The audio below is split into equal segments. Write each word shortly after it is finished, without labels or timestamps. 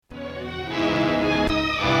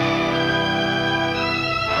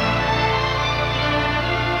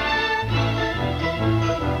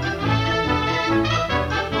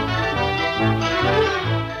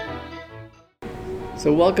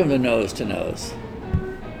So welcome to Nose to Nose.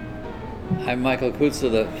 I'm Michael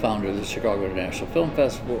Kutza, the founder of the Chicago International Film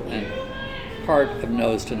Festival and part of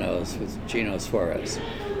Nose to Nose with Gino Suarez.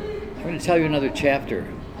 I'm going to tell you another chapter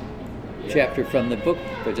from the book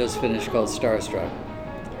I just finished called Starstruck.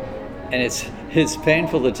 And it's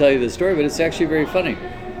painful to tell you the story, but it's actually very funny.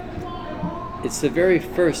 It's the very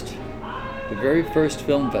first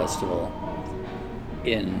film festival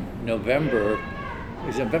in November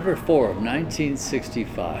 4 of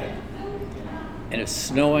 1965. And it's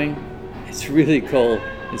snowing, it's really cold.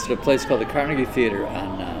 It's at a place called the Carnegie Theater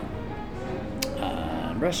on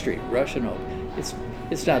Rush Street, Rush and Oak.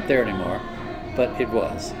 It's not there anymore, but it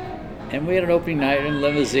was. And we had an opening night and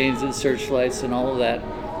limousines and searchlights and all of that,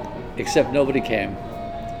 except nobody came.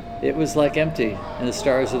 It was like empty, and the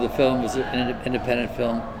stars of the film was an independent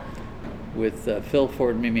film with Phil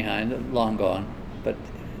Ford and Mimi Hine, long gone. But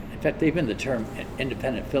in fact, even the term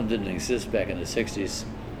independent film didn't exist back in the 60s.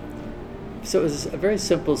 So it was a very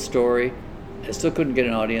simple story. I still couldn't get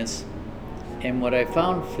an audience. And what I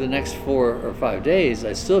found for the next 4 or 5 days,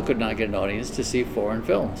 I still could not get an audience to see foreign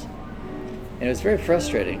films. And it was very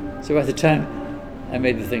frustrating. So by the time I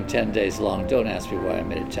made the thing 10 days long, don't ask me why I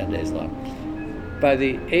made it 10 days long. By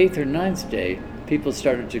the 8th or 9th day, people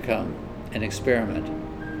started to come and experiment.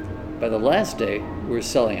 By the last day, we were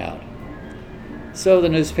selling out. So the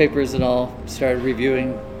newspapers and all started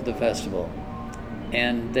reviewing the festival.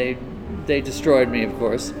 And they destroyed me, of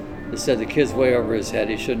course. They said the kid's way over his head,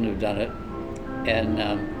 he shouldn't have done it. And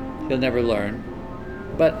he'll never learn.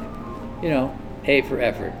 But, A for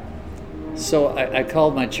effort. So I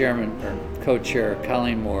called my chairman, or co-chair,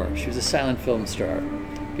 Colleen Moore. She was a silent film star.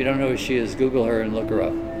 If you don't know who she is, Google her and look her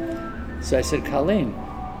up. So I said, Colleen,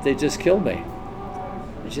 they just killed me.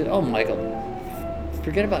 And she said, oh, Michael,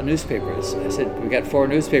 forget about newspapers. I said, we got 4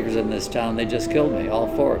 newspapers in this town. They just killed me, all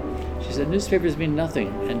 4. She said, newspapers mean nothing,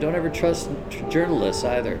 and don't ever trust journalists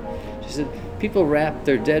either. She said, people wrap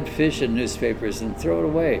their dead fish in newspapers and throw it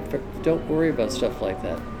away. Don't worry about stuff like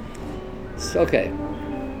that. So, okay.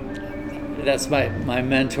 That's my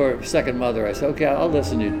mentor, second mother. I said, okay, I'll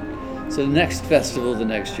listen to you. So the next festival the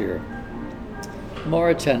next year, more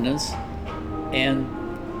attendance, and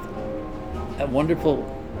a wonderful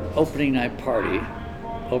opening night party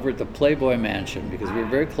over at the Playboy Mansion, because we were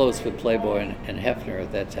very close with Playboy and Hefner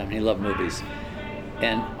at that time. He loved movies.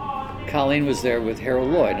 And Colleen was there with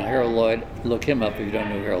Harold Lloyd. Now, Harold Lloyd, look him up if you don't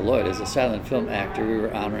know who Harold Lloyd is, a silent film actor we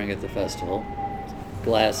were honoring at the festival.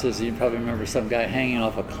 Glasses, you probably remember some guy hanging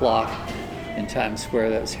off a clock in Times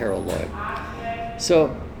Square. That was Harold Lloyd.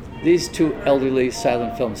 So these 2 elderly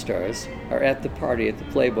silent film stars are at the party at the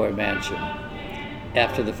Playboy Mansion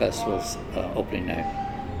after the festival's opening night.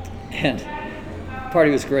 And the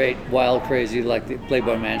party was great, wild, crazy, like the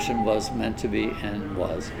Playboy Mansion was meant to be and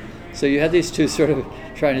was. So you had these 2 sort of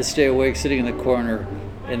trying to stay awake, sitting in the corner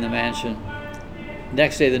in the mansion.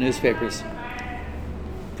 Next day, the newspapers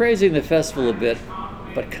praising the festival a bit,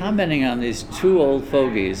 but commenting on these 2 old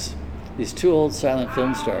fogies, these 2 old silent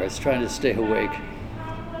film stars trying to stay awake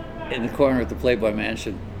in the corner at the Playboy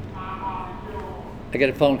Mansion. I get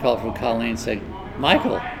a phone call from Colleen saying,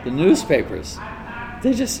 Michael, the newspapers,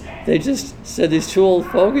 they just said these 2 old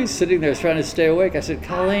fogies sitting there trying to stay awake. I said,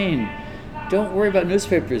 Colleen, don't worry about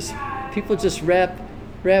newspapers. People just wrap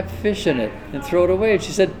fish in it and throw it away. And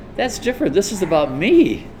she said, that's different. This is about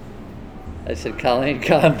me. I said, Colleen,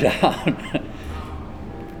 calm down.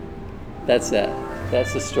 That's that.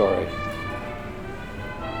 That's the story.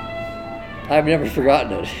 I've never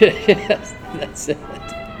forgotten it. Yes, that's it.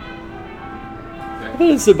 But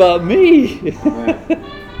it's about me. Right.